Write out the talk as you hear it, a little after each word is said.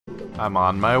I'm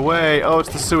on my way. Oh, it's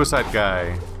the suicide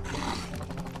guy.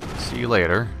 See you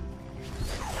later.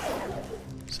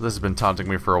 So this has been taunting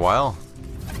me for a while.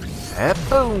 And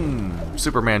boom!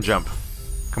 Superman jump.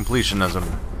 Completionism.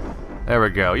 There we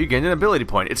go. You gain an ability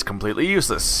point. It's completely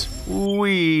useless.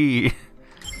 Whee!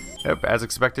 Yep, as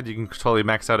expected, you can totally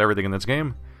max out everything in this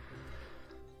game.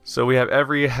 So we have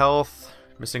every health,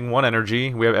 missing 1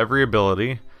 energy. We have every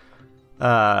ability.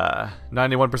 91%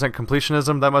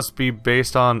 completionism. That must be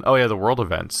based on... Oh yeah, the world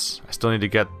events. I still need to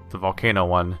get the volcano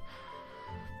one.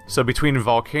 So between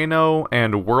volcano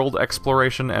and world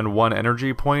exploration and 1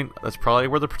 energy point, that's probably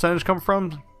where the percentage come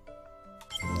from.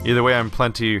 Either way, I'm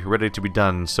plenty ready to be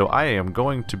done. So I am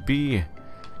going to be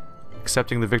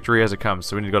accepting the victory as it comes.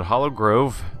 So we need to go to Hollow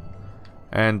Grove.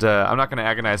 And I'm not going to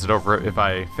agonize it over it if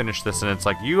I finish this and it's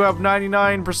like, you have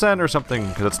 99% or something,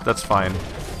 because that's fine.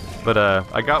 But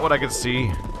I got what I could see,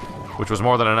 which was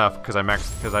more than enough, because I've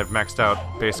maxed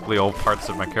out basically all parts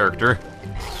of my character.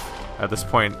 At this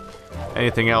point,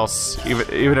 anything else,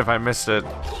 even if I missed it,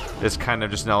 is kind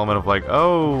of just an element of like,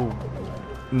 oh,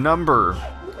 number.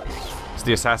 It's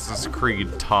the Assassin's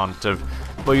Creed taunt of,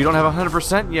 well, you don't have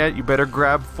 100% yet, you better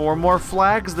grab 4 more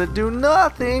flags that do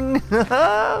nothing!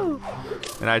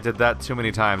 And I did that too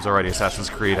many times already,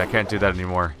 Assassin's Creed. I can't do that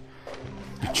anymore.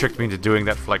 You tricked me into doing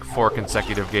that for like 4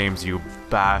 consecutive games, you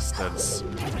bastards.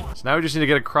 So now we just need to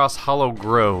get across Hollow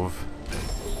Grove.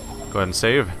 Go ahead and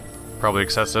save. Probably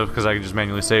excessive, because I can just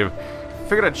manually save.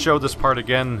 Figured I'd show this part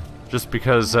again, just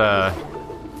because,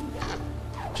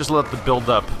 just let the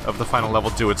build-up of the final level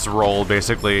do its role,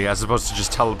 basically, as opposed to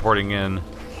just teleporting in.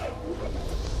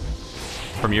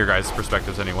 From your guys'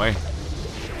 perspectives, anyway.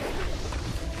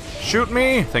 Shoot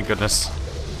me! Thank goodness.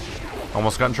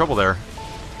 Almost got in trouble there.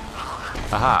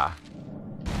 Aha.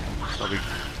 So I'll be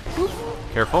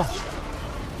careful.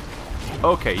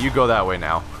 Okay, you go that way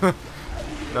now.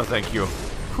 No thank you.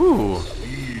 Whew.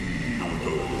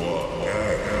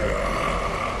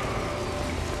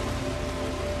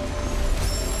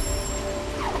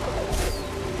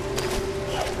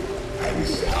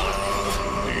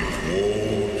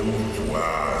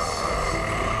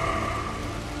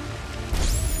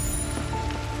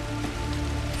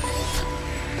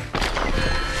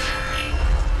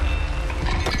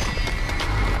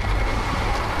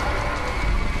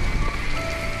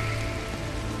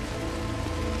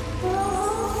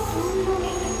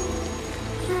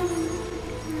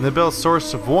 Nibel's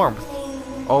source of warmth.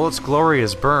 All its glory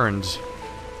is burned.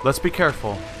 Let's be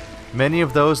careful. Many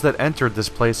of those that entered this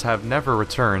place have never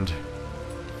returned.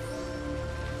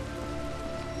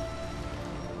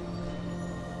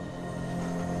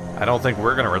 I don't think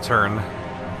we're gonna return.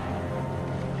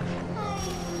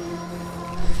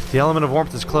 The element of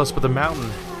warmth is close, but the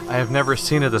mountain, I have never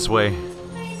seen it this way.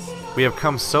 We have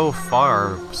come so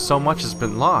far, so much has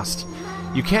been lost.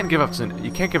 You can't give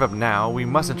up now. We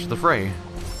must enter the fray.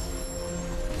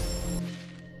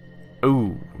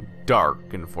 Ooh,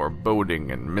 dark and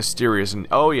foreboding and mysterious and...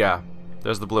 Oh yeah,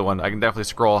 there's the blue one. I can definitely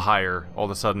scroll higher all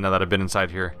of a sudden now that I've been inside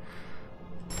here.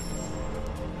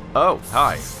 Oh,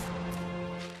 hi.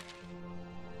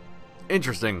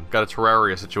 Interesting. Got a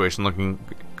Terraria situation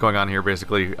going on here,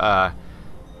 basically.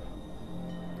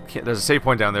 There's a save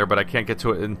point down there, but I can't get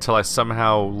to it until I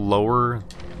somehow lower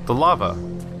the lava.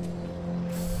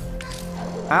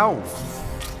 Ow!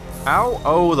 Ow!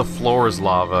 Oh, the floor is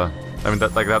lava. I mean,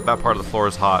 that part of the floor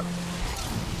is hot.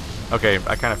 Okay,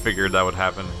 I kind of figured that would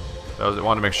happen. I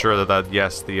wanted to make sure that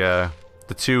yes, the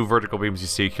 2 vertical beams you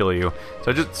see kill you.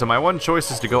 So my one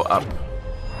choice is to go up.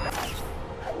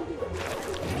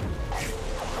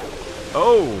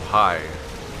 Oh, hi.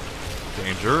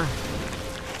 Danger.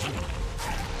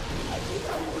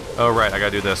 Oh, right, I gotta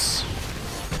do this.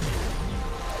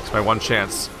 It's my one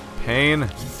chance. Pain.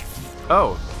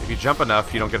 Oh, if you jump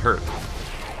enough, you don't get hurt.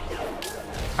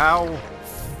 Ow.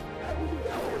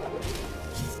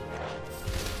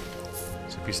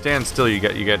 So if you stand still, you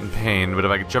get in pain, but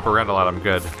if I can jump around a lot, I'm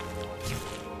good.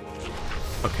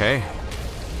 Okay.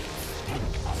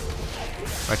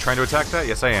 Am I trying to attack that?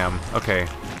 Yes, I am. Okay.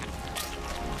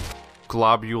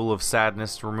 Globule of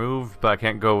sadness removed, but I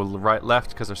can't go right,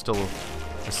 left, because there's still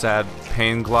a sad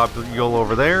pain globule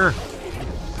over there.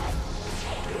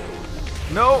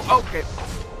 No! Okay.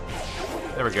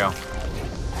 There we go.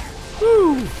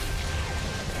 Woo!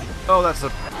 Oh,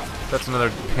 that's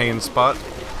another pain spot.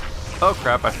 Oh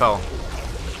crap, I fell.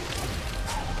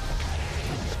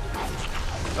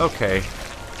 Okay.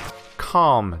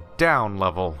 Calm down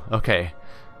level. Okay.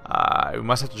 We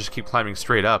must have to just keep climbing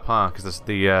straight up, huh? Because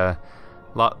the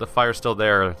fire's still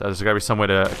there. There's gotta be some way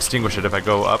to extinguish it if I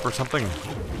go up or something.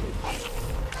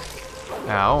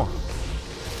 Ow.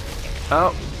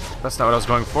 Oh. That's not what I was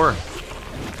going for.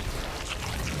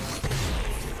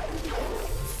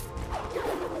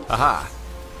 Aha!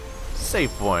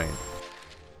 Save point.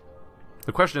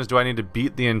 The question is, do I need to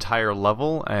beat the entire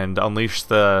level and unleash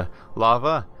the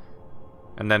lava?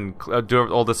 And then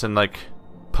do all this in, like,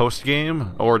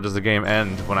 post-game? Or does the game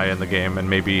end when I end the game and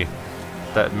maybe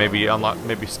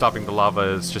stopping the lava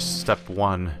is just step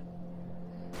 1?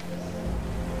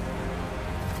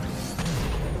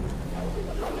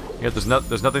 Yeah, there's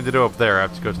nothing to do up there. I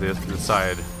have to go to the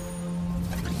side.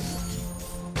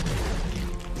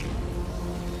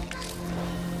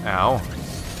 Ow.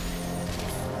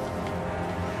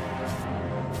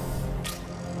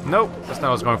 Nope, that's not what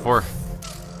I was going for.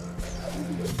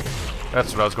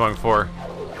 That's what I was going for.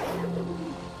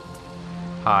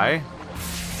 Hi.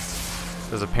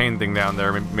 There's a pain thing down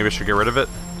there. Maybe I should get rid of it.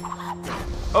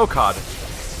 Oh, God.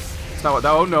 It's not what...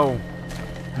 Oh, no.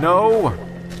 No!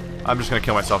 I'm just gonna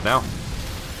kill myself now.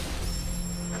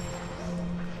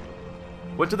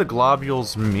 What do the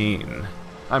globules mean?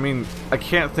 I mean, I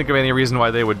can't think of any reason why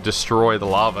they would destroy the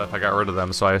lava if I got rid of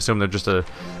them, so I assume they're just a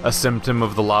symptom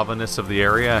of the lava-ness of the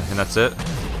area, and that's it.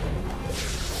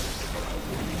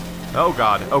 Oh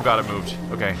god, it moved.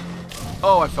 Okay.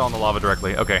 Oh, I fell in the lava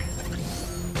directly. Okay.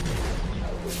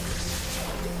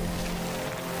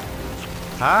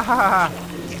 Ha ha ha!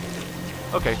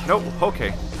 Okay, nope,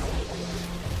 okay.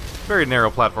 Very narrow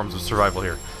platforms of survival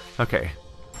here. Okay.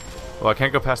 Well, I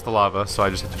can't go past the lava, so I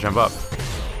just have to jump up.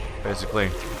 Basically.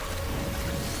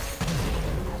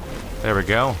 There we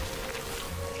go.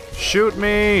 Shoot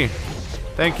me!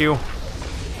 Thank you.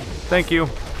 Thank you.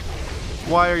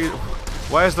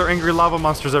 Why is there angry lava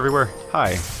monsters everywhere?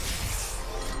 Hi.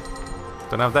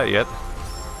 Don't have that yet.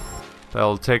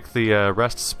 I'll take the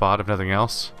rest spot if nothing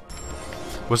else.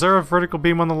 Was there a vertical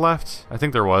beam on the left? I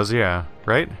think there was, yeah.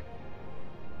 Right?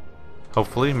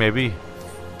 Hopefully, maybe.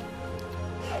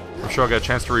 I'm sure I'll get a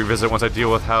chance to revisit once I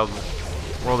deal with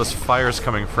where all this fire's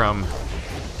coming from.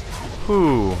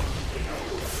 Whew.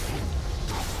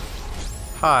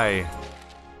 Hi.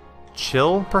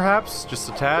 Chill, perhaps? Just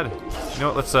a tad? You know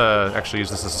what, let's actually use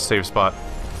this as a save spot.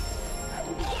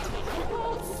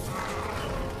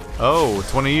 Oh,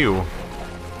 it's one of you.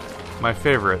 My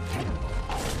favorite.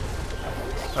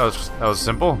 That was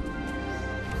simple.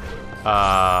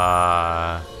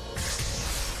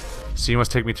 So you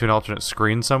must take me to an alternate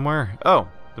screen somewhere? Oh,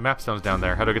 the map stone's down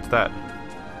there. How do I get to that?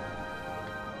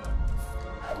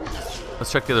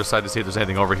 Let's check the other side to see if there's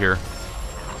anything over here.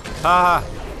 Ah!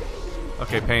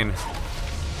 Okay, pain.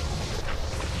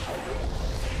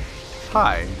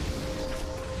 Hi.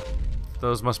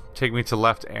 Those must take me to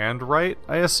left and right,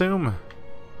 I assume?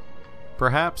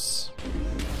 Perhaps?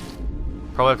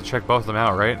 Probably have to check both of them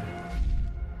out, right?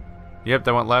 Yep,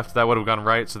 that went left, that would have gone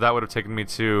right, so that would have taken me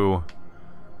to...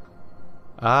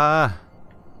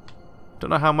 don't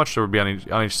know how much there would be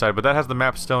on each side, but that has the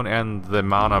map stone and the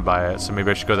mana by it, so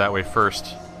maybe I should go that way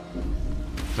first.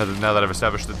 Now that I've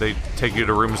established that they take you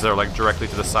to rooms that are like directly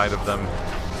to the side of them.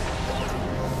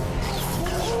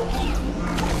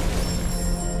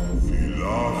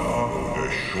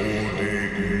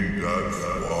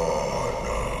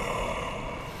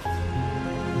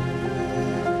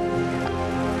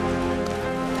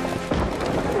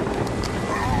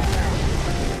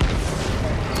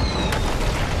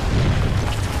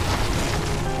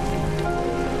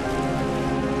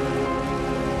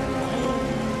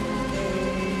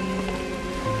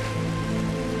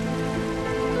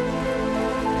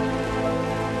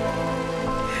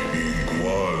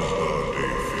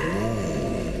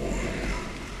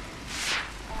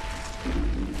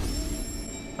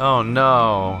 Oh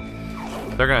no.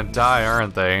 They're gonna die,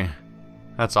 aren't they?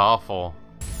 That's awful.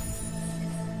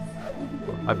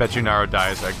 I bet you Naru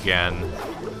dies again.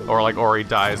 Or like Ori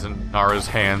dies in Naru's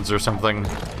hands or something.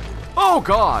 Oh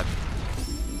god!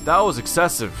 That was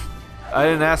excessive. I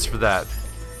didn't ask for that.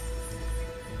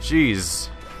 Jeez.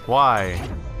 Why?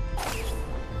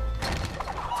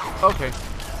 Okay.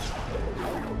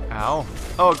 Ow.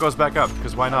 Oh, it goes back up,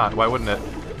 because why not? Why wouldn't it?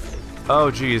 Oh,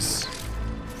 jeez.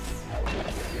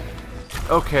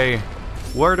 Okay,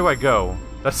 where do I go?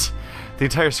 The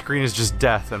entire screen is just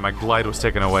death, and my glide was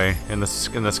taken away in this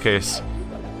case.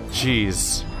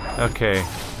 Jeez. Okay.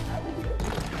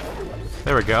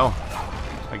 There we go.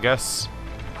 I guess.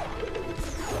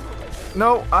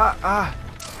 No.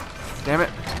 Damn it.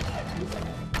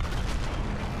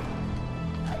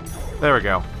 There we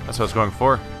go. That's what I was going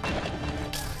for.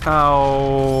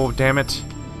 Oh, damn it.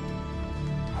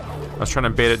 I was trying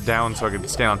to bait it down so I could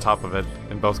stay on top of it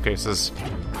in both cases.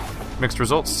 Mixed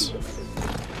results.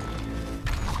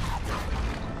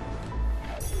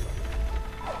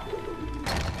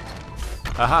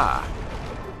 Aha!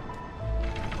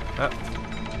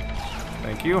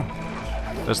 Thank you.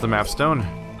 There's the map stone.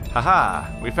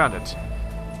 Haha! We found it.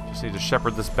 Just need to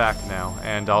shepherd this back now,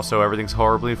 and also everything's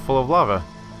horribly full of lava.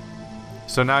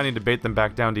 So now I need to bait them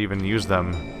back down to even use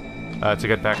them to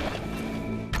get back.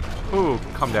 Ooh,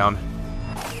 calm down.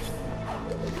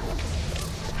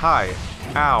 Hi.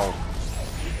 Ow.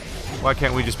 Why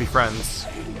can't we just be friends?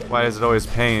 Why is it always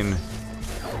pain?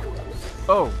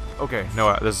 Oh, okay.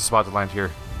 No, there's a spot to land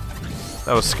here.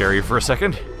 That was scary for a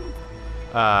second.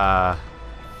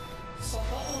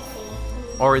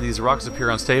 Or these rocks appear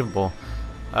unstable.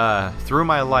 Through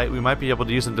my light, we might be able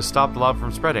to use them to stop the lava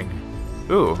from spreading.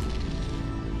 Ooh.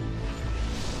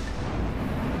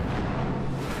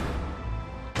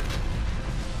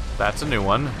 That's a new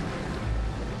one.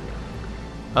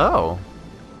 Oh.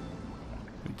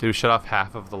 Did we shut off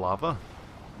half of the lava?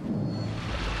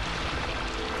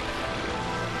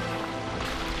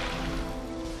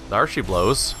 There she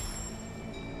blows.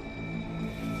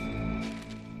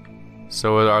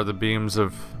 So are the beams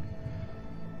of...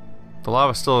 The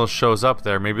lava still shows up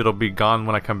there. Maybe it'll be gone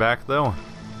when I come back, though.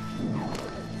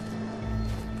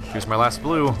 Here's my last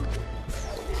blue.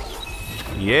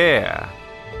 Yeah!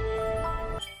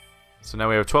 So now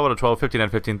we have 12 out of 12, 15 out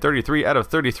of 15, 33 out of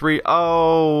 33.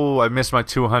 Oh, I missed my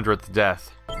 200th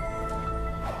death.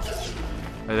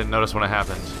 I didn't notice when it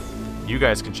happened. You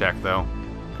guys can check, though.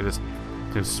 Because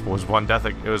this was one death.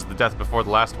 It was the death before the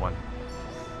last one.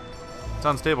 It's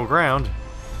on stable ground.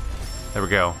 There we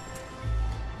go.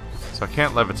 So I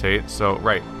can't levitate, so,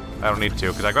 right. I don't need to,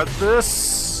 because I got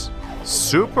this!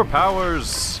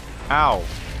 Superpowers! Ow.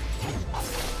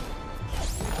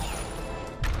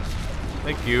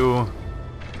 Thank you.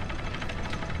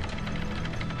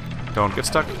 Don't get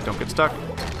stuck, don't get stuck.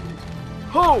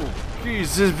 Oh!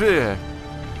 Jesus!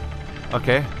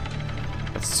 Okay.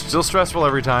 It's still stressful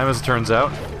every time, as it turns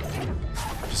out.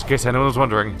 Just in case anyone was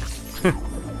wondering.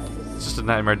 It's just a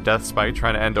nightmare death spike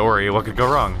trying to end Ori. What could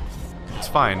go wrong? It's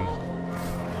fine.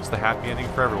 It's the happy ending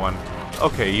for everyone.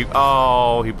 Okay, you...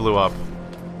 Oh, he blew up.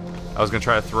 I was gonna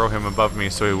try to throw him above me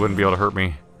so he wouldn't be able to hurt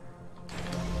me.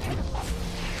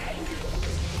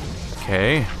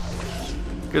 Okay.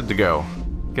 Good to go.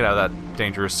 Get out of that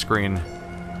dangerous screen.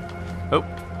 Oh.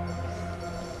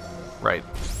 Right.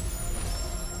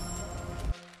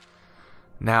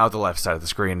 Now the left side of the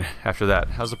screen. After that.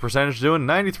 How's the percentage doing?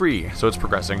 93. So it's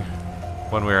progressing.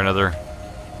 One way or another.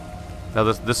 Now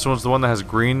this one's the one that has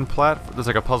green plat. There's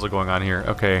like a puzzle going on here.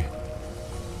 Okay.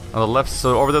 On the left,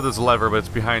 so over there there's a lever, but it's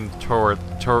behind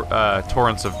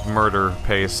torrents of murder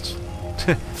paste.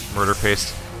 Murder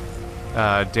paste.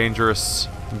 Dangerous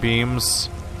beams.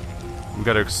 We've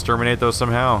got to exterminate those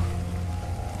somehow.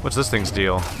 What's this thing's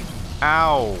deal?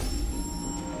 Ow!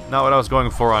 Not what I was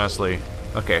going for, honestly.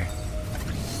 Okay.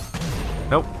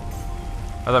 Nope.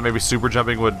 I thought maybe super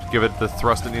jumping would give it the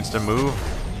thrust it needs to move.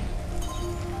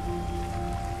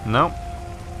 Nope.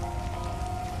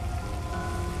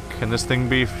 Can this thing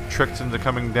be tricked into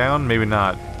coming down? Maybe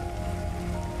not.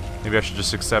 Maybe I should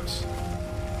just accept...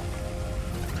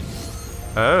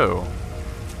 Oh.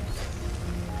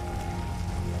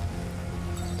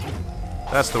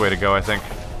 That's the way to go, I think.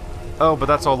 Oh, but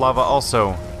that's all lava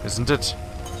also, isn't it?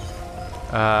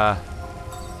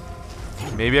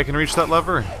 Maybe I can reach that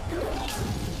lever?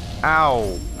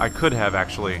 Ow! I could have,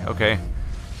 actually. Okay.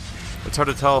 It's hard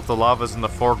to tell if the lava's in the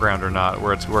foreground or not,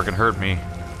 where it can hurt me.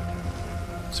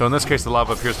 So in this case, the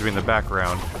lava appears to be in the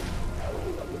background.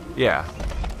 Yeah.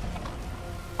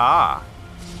 Ah!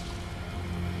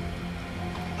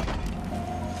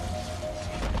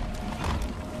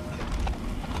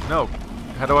 No.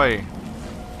 How do I...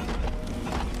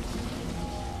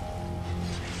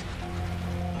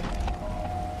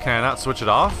 Can I not switch it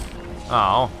off?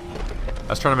 Oh. I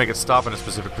was trying to make it stop in a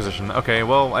specific position. Okay,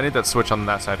 well, I need that switch on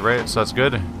that side, right? So that's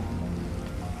good.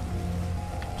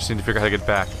 Just need to figure out how to get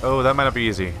back. Oh, that might not be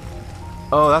easy.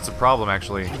 Oh, that's a problem,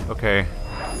 actually. Okay.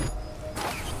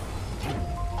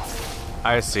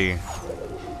 I see.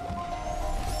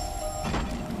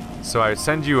 So I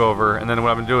send you over, and then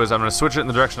what I'm going to do is I'm going to switch it in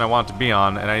the direction I want it to be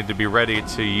on, and I need to be ready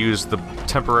to use the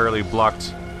temporarily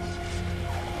blocked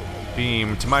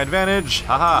beam to my advantage.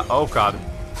 Haha! Oh god.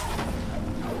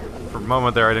 For a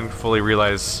moment there I didn't fully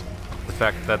realize the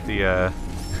fact that the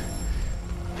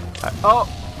oh!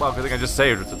 Well, good thing I just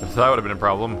saved. That would have been a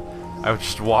problem. I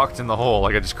just walked in the hole,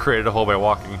 like I just created a hole by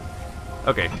walking.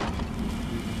 Okay.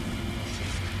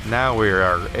 Now we're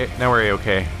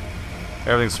okay.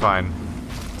 Everything's fine.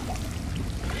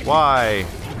 Why?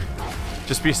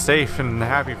 Just be safe and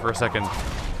happy for a second.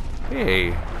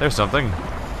 Hey, there's something.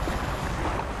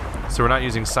 So we're not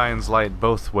using Science Light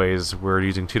both ways, we're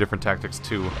using two different tactics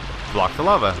to block the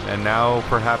lava. And now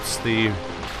perhaps the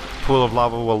pool of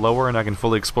lava will lower and I can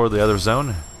fully explore the other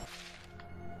zone.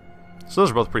 So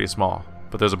those are both pretty small,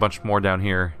 but there's a bunch more down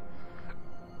here,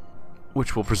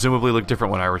 which will presumably look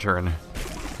different when I return.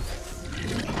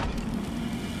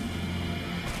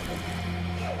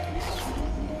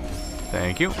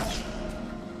 Thank you.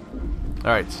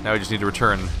 Alright, now we just need to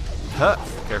return. Huh,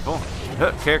 careful.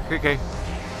 Huh, careful.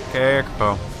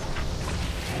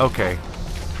 Okay.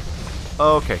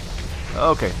 Okay.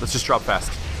 Okay, let's just drop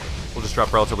fast. We'll just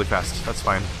drop relatively fast. That's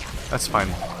fine. That's fine.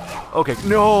 Okay,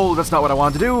 no, that's not what I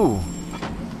wanted to do!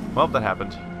 Well, that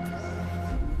happened.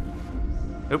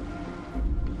 Nope.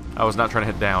 I was not trying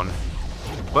to hit down.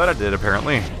 But I did,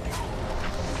 apparently.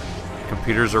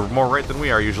 Computers are more right than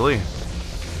we are, usually.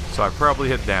 So I probably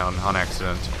hit down on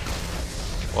accident.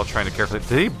 While trying to carefully...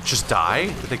 Did he just die?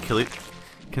 Did they kill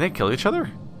Can they kill each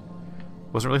other?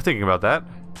 Wasn't really thinking about that.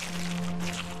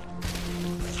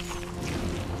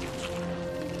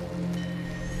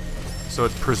 So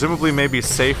it's presumably maybe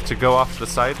safe to go off to the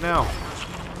side now?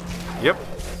 Yep.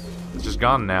 It's just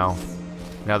gone now.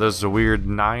 Now there's a weird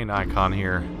 9 icon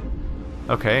here.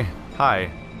 Okay. Hi.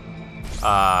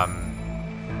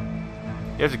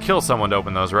 You have to kill someone to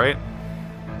open those, right?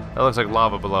 That looks like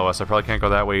lava below us. I probably can't go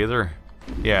that way either.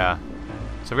 Yeah.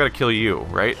 So I've got to kill you,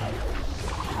 right?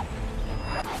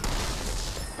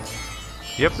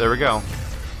 Yep, there we go.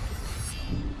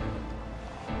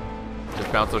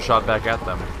 Just bounce a shot back at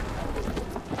them.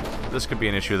 This could be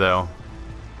an issue, though.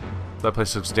 That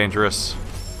place looks dangerous.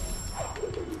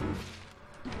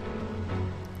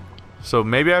 So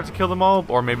maybe I have to kill them all,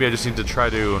 or maybe I just need to try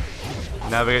to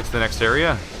navigate to the next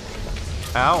area?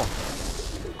 Ow.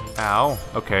 Ow.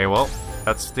 Okay, well,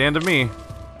 that's the end of me.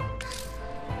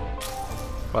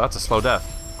 Well, that's a slow death.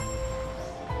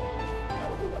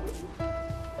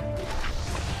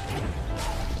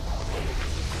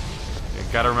 You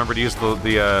gotta remember to use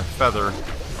the feather.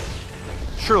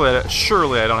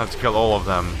 Surely I don't have to kill all of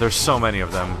them. There's so many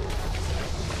of them.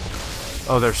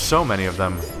 Oh, there's so many of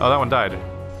them. Oh, that one died.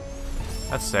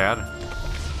 That's sad.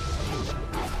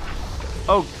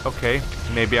 Oh, okay.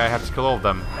 Maybe I have to kill all of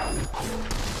them.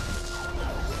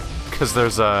 Because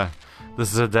there's a...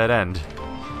 This is a dead end.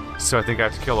 So I think I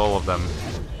have to kill all of them.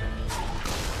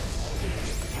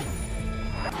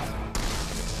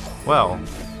 Well,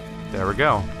 there we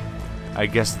go. I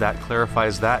guess that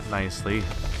clarifies that nicely.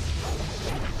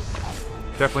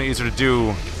 Definitely easier to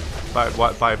do by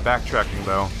backtracking,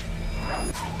 though.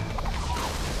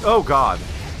 Oh god!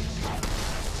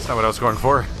 That's not what I was going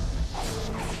for.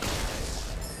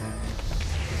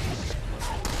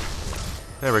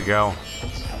 There we go.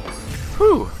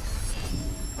 Whew!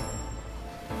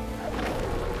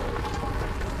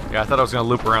 Yeah, I thought I was gonna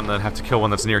loop around and then have to kill one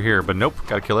that's near here, but nope,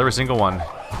 gotta kill every single one.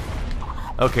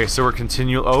 Okay, so we're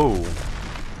Oh,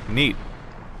 neat.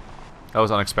 That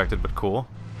was unexpected, but cool.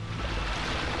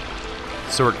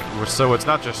 So so it's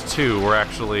not just 2, we're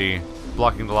actually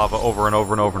blocking the lava over and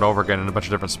over and over and over again in a bunch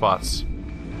of different spots.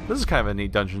 This is kind of a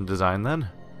neat dungeon design, then.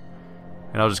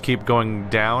 And I'll just keep going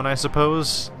down, I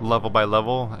suppose, level by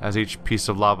level, as each piece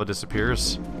of lava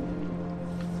disappears.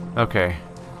 Okay.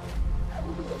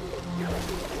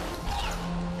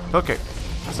 Okay.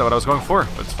 That's not what I was going for,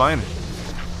 but it's fine.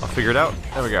 I'll figure it out.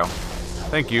 There we go.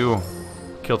 Thank you.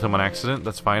 Killed him on accident,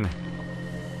 that's fine.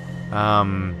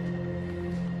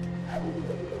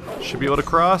 Should be able to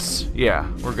cross? Yeah,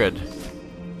 we're good.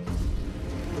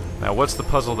 Now, what's the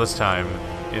puzzle this time?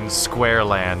 In Square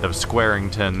Land of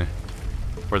Squarington,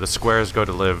 where the squares go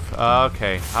to live.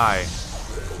 Okay, hi.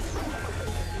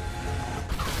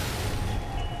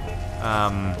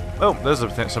 Oh, there's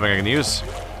something I can use.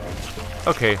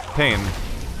 Okay, pain.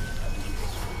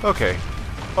 Okay.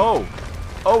 Oh!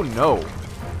 Oh no!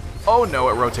 Oh no,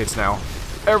 it rotates now.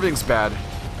 Everything's bad.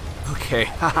 Okay,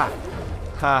 haha.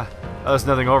 Ha. Oh, there's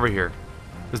nothing over here.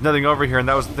 There's nothing over here, and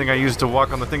that was the thing I used to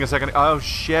walk on the thing a second. Oh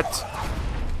shit!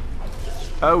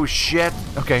 Oh shit!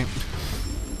 Okay.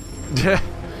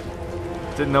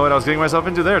 Didn't know what I was getting myself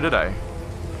into there, did I?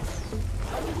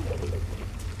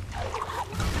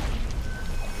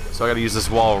 So I gotta use this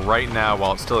wall right now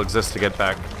while it still exists to get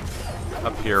back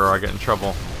up here, or I get in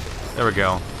trouble. There we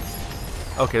go.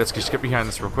 Okay, let's just get behind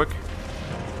this real quick.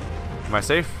 Am I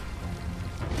safe?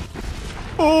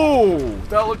 Oh,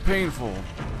 that looked painful.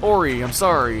 Ori, I'm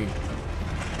sorry.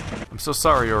 I'm so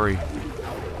sorry, Ori.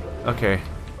 Okay.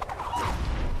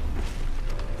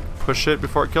 Push it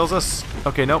before it kills us.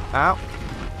 Okay, nope. Ow.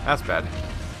 That's bad.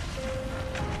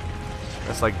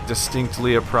 That's like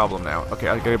distinctly a problem now. Okay,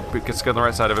 I gotta get on the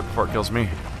right side of it before it kills me.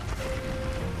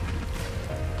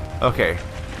 Okay.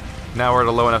 Now we're at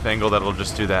a low enough angle that it'll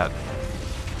just do that.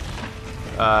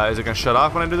 Is it gonna shut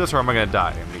off when I do this, or am I gonna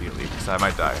die immediately? Because I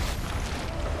might die.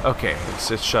 Okay,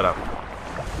 it's shut up.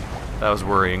 That was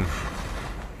worrying.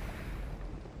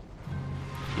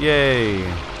 Yay!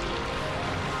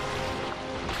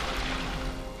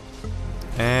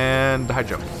 And high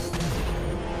jump.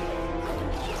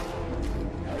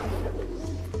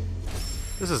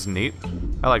 This is neat.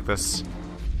 I like this.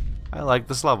 I like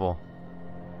this level.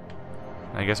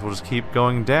 I guess we'll just keep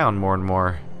going down more and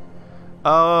more.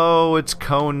 Oh, it's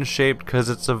cone-shaped because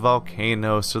it's a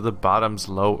volcano, so the bottom's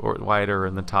low or wider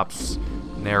and the top's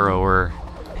narrower.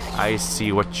 I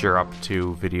see what you're up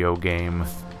to, video game.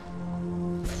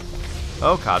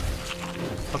 Oh god.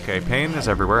 Okay, pain is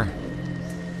everywhere.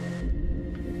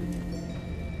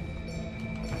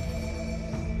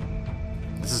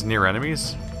 This is near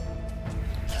enemies?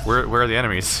 Where are the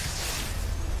enemies?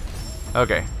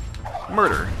 Okay.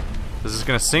 Murder. Is this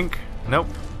gonna sink? Nope.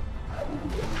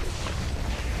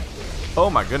 Oh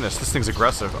my goodness, this thing's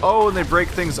aggressive. Oh, and they break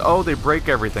things. Oh, they break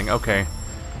everything. Okay.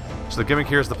 So the gimmick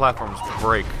here is the platforms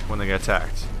break when they get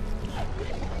attacked.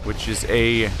 Which is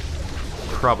a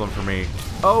problem for me.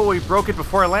 Oh, he broke it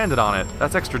before I landed on it.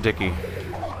 That's extra dicky.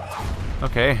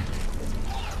 Okay.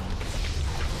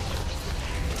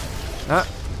 Ah.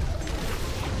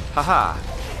 Haha.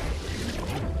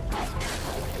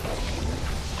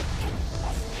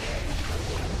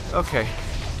 Okay.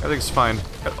 Everything's fine.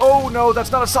 Oh no,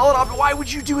 that's not a solid object. Why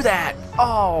would you do that?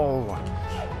 Oh.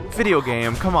 Video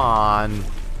game, come on.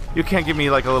 You can't give me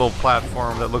like a little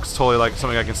platform that looks totally like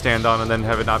something I can stand on and then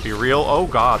have it not be real. Oh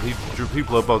god, he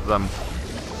blew both of them.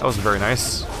 That wasn't very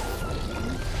nice.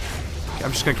 Okay,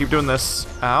 I'm just gonna keep doing this.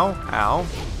 Ow, ow.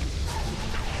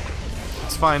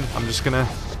 It's fine. I'm just gonna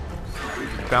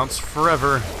bounce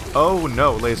forever. Oh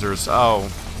no, lasers. Oh.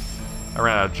 I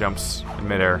ran out of jumps in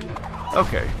midair.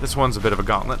 Okay, this one's a bit of a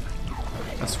gauntlet.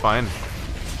 That's fine.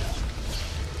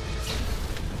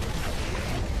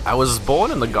 I was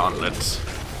born in the gauntlet.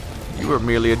 You were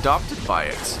merely adopted by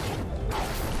it.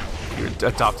 You were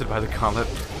adopted by the gauntlet.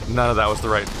 None of that was the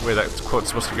right way that quote's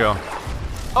supposed to go.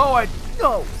 Oh,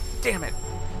 no! Damn it!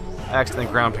 I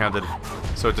accidentally ground pounded,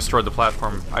 so it destroyed the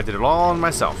platform. I did it all on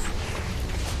myself.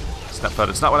 But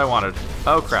it's not what I wanted.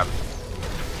 Oh, crap.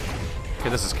 Okay,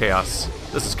 this is chaos.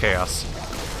 This is chaos.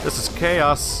 This is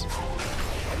chaos.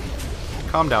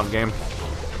 Calm down, game.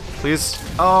 Please.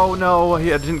 Oh no, I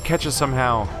didn't catch it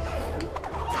somehow.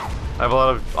 I have a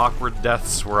lot of awkward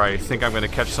deaths where I think I'm going to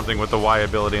catch something with the Y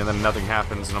ability and then nothing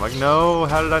happens, and I'm like, no,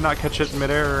 how did I not catch it in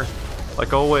midair?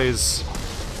 Like always.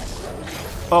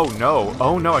 Oh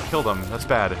no, I killed him. That's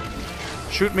bad.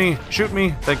 Shoot me, shoot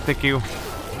me. Thank you.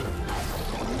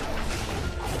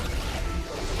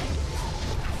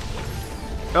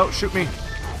 Oh, shoot me.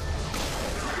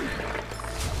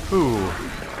 Ooh.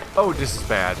 Oh, this is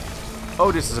bad.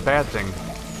 Oh, this is a bad thing.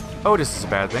 Oh, this is a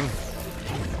bad thing.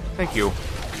 Thank you.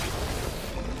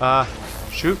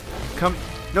 Shoot. Come.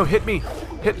 No, hit me.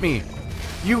 Hit me.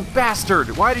 You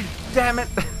bastard. Why did... Damn it.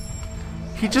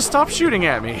 He just stopped shooting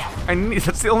at me.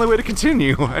 That's the only way to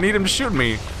continue. I need him to shoot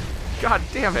me. God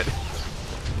damn it.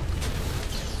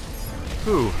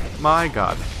 Ooh, my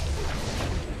god.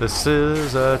 This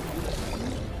is a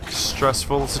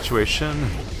stressful situation.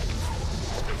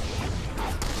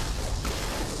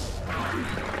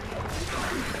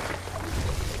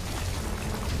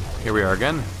 Here we are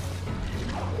again.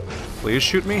 Please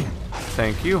shoot me.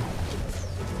 Thank you.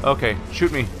 Okay,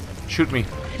 shoot me. Shoot me.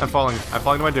 I'm falling. I'm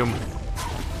falling to my doom.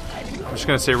 I'm just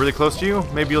gonna stay really close to you.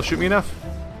 Maybe you'll shoot me enough.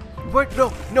 What?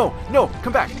 No, no, no!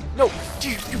 Come back! No!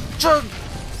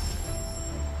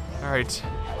 Alright.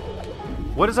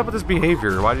 What is up with his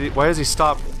behavior? Why does he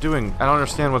stop doing? I don't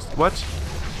understand what?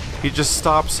 He just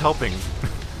stops helping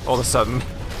all of a sudden.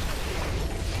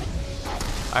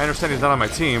 I understand he's not on my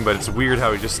team, but it's weird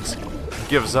how he just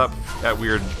gives up at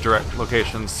weird direct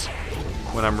locations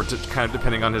when I'm kind of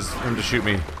depending on him to shoot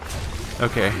me.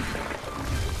 Okay.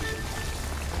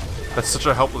 That's such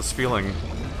a helpless feeling.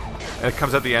 And it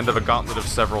comes at the end of a gauntlet of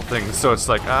several things, so it's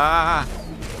like, ah!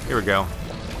 Here we go.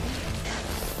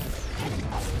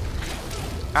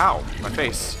 Ow! My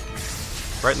face.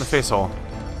 Right in the face hole.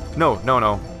 No, no,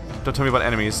 no. Don't tell me about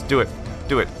enemies. Do it.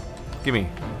 Do it. Gimme.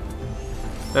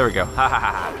 There we go. Ha ha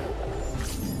ha ha.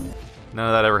 None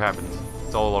of that ever happened.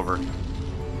 It's all over.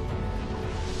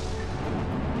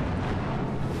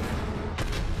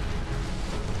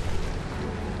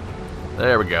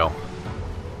 There we go.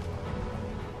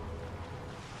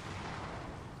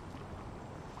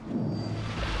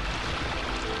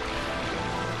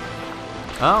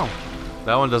 Oh,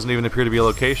 that one doesn't even appear to be a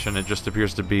location. It just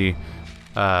appears to be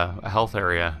a health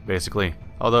area, basically.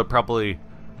 Although it probably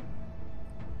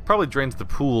drains the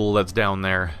pool that's down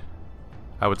there,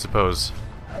 I would suppose.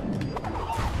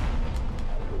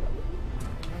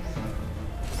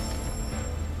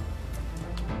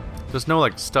 There's no,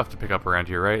 like, stuff to pick up around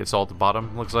here, right? It's all at the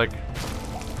bottom, looks like.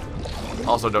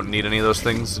 Also don't need any of those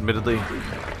things, admittedly.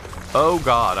 Oh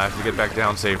god, I have to get back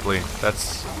down safely.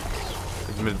 That's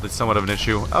admittedly somewhat of an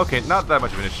issue. Okay, not that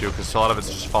much of an issue, because a lot of it's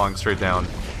just falling straight down.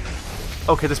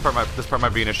 Okay, this part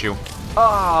might be an issue.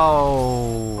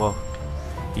 Oh!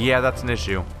 Yeah, that's an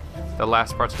issue. The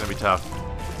last part's gonna be tough.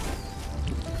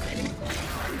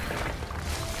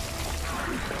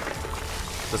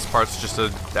 This part's just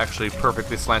actually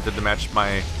perfectly slanted to match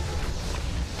my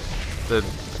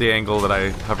the angle that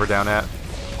I hover down at.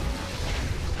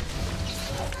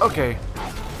 Okay.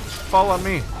 Fall on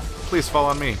me. Please fall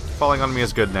on me. Falling on me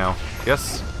is good now.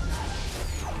 Yes?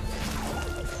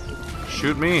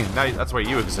 Shoot me. Now that's why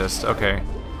you exist. Okay.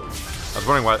 I was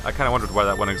wondering why. I kind of wondered why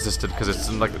that one existed, because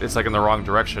it's like in the wrong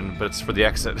direction, but it's for the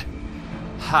exit.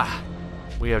 Ha!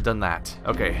 We have done that.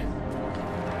 Okay.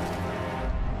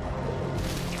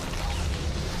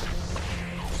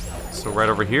 So right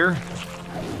over here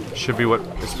should be what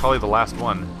is probably the last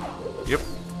one. Yep.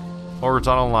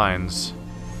 Horizontal lines.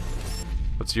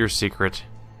 What's your secret?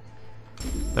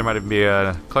 There might even be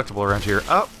a collectible around here.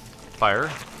 Oh!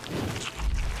 Fire.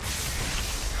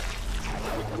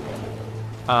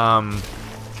 Do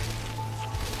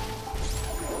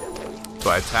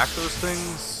I attack those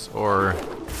things? Or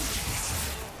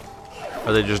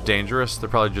are they just dangerous? They're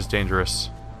probably just dangerous.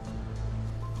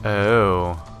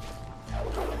 Oh.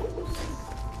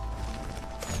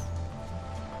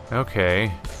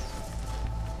 Okay.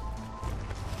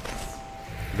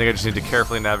 I think I just need to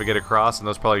carefully navigate across, and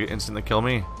those probably instantly kill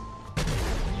me.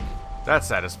 That's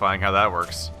satisfying how that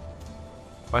works.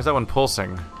 Why is that one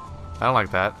pulsing? I don't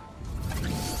like that.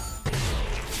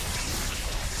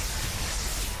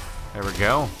 There we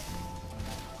go.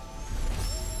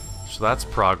 So that's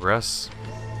progress.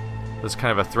 This is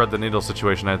kind of a thread the needle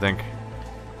situation, I think.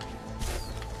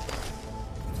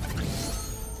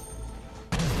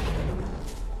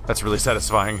 That's really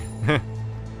satisfying.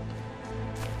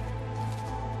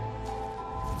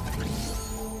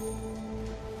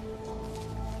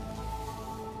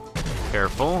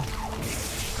 Careful.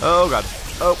 Oh god.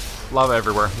 Oh, lava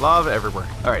everywhere. Lava everywhere.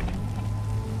 Alright.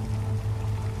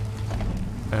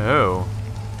 Oh.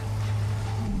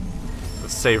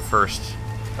 Let's save first.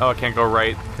 Oh, I can't go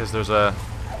right because there's a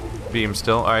beam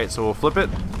still. Alright, so we'll flip it.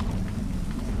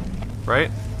 Right?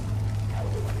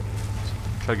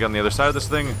 Try to get on the other side of this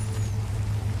thing.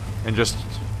 And just...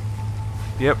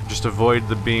 Yep, just avoid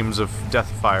the beams of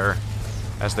death fire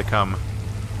as they come.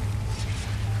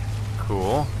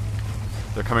 Cool.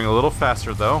 They're coming a little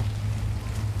faster, though.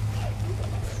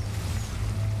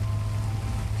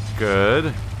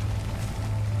 Good.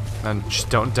 And just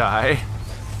don't die.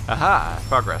 Aha!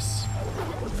 Progress.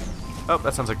 Oh,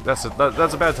 that sounds like... That's a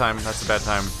bad time. That's a bad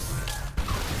time.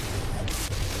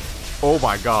 Oh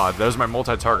my god, there's my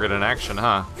multi-target in action,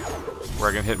 huh? Where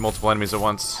I can hit multiple enemies at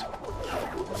once.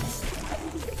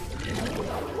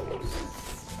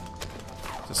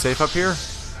 Is it safe up here?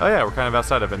 Oh yeah, we're kind of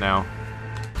outside of it now.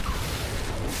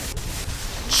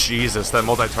 Jesus, that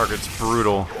multi-target's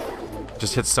brutal.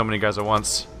 Just hits so many guys at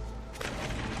once.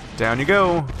 Down you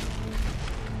go.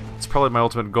 It's probably my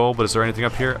ultimate goal, but is there anything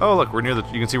up here? Oh look, we're near the...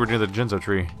 You can see we're near the Jinzo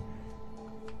tree.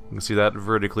 You can see that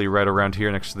vertically right around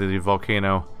here next to the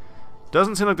volcano.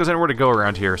 Doesn't seem like there's anywhere to go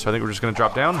around here, so I think we're just gonna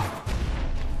drop down.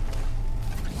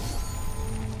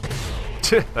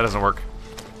 That doesn't work.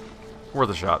 Worth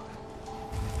a shot.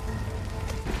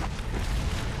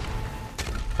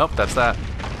 Oh, that's that.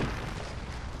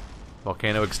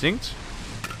 Volcano extinct.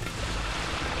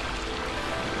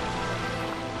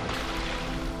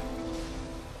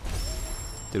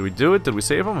 Did we do it? Did we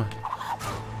save him?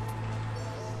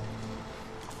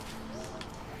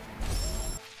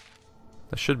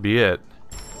 That should be it.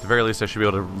 At the very least, I should be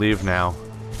able to leave now.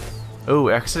 Oh,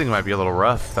 exiting might be a little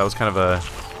rough. That was kind of a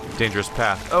dangerous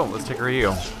path. Oh, let's take a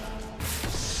heal.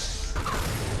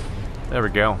 There we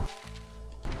go.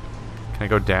 Can I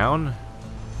go down?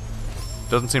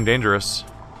 Doesn't seem dangerous.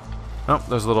 Oh,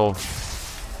 there's a little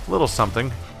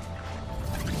something.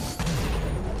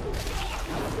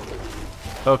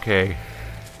 Okay.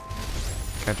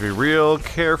 Have to be real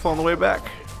careful on the way back.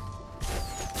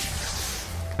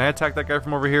 Can I attack that guy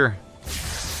from over here?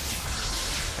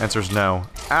 Answer's no.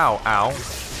 Ow, ow.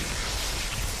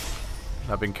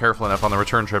 Not being careful enough on the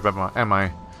return trip, am I?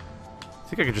 I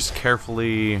think I could just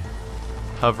carefully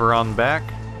hover on back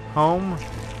home.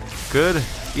 Good.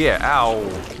 Yeah, ow.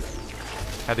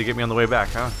 Had to get me on the way back,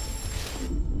 huh?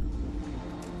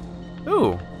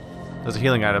 Ooh, there's a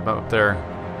healing item up there.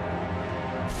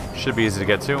 Should be easy to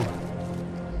get to.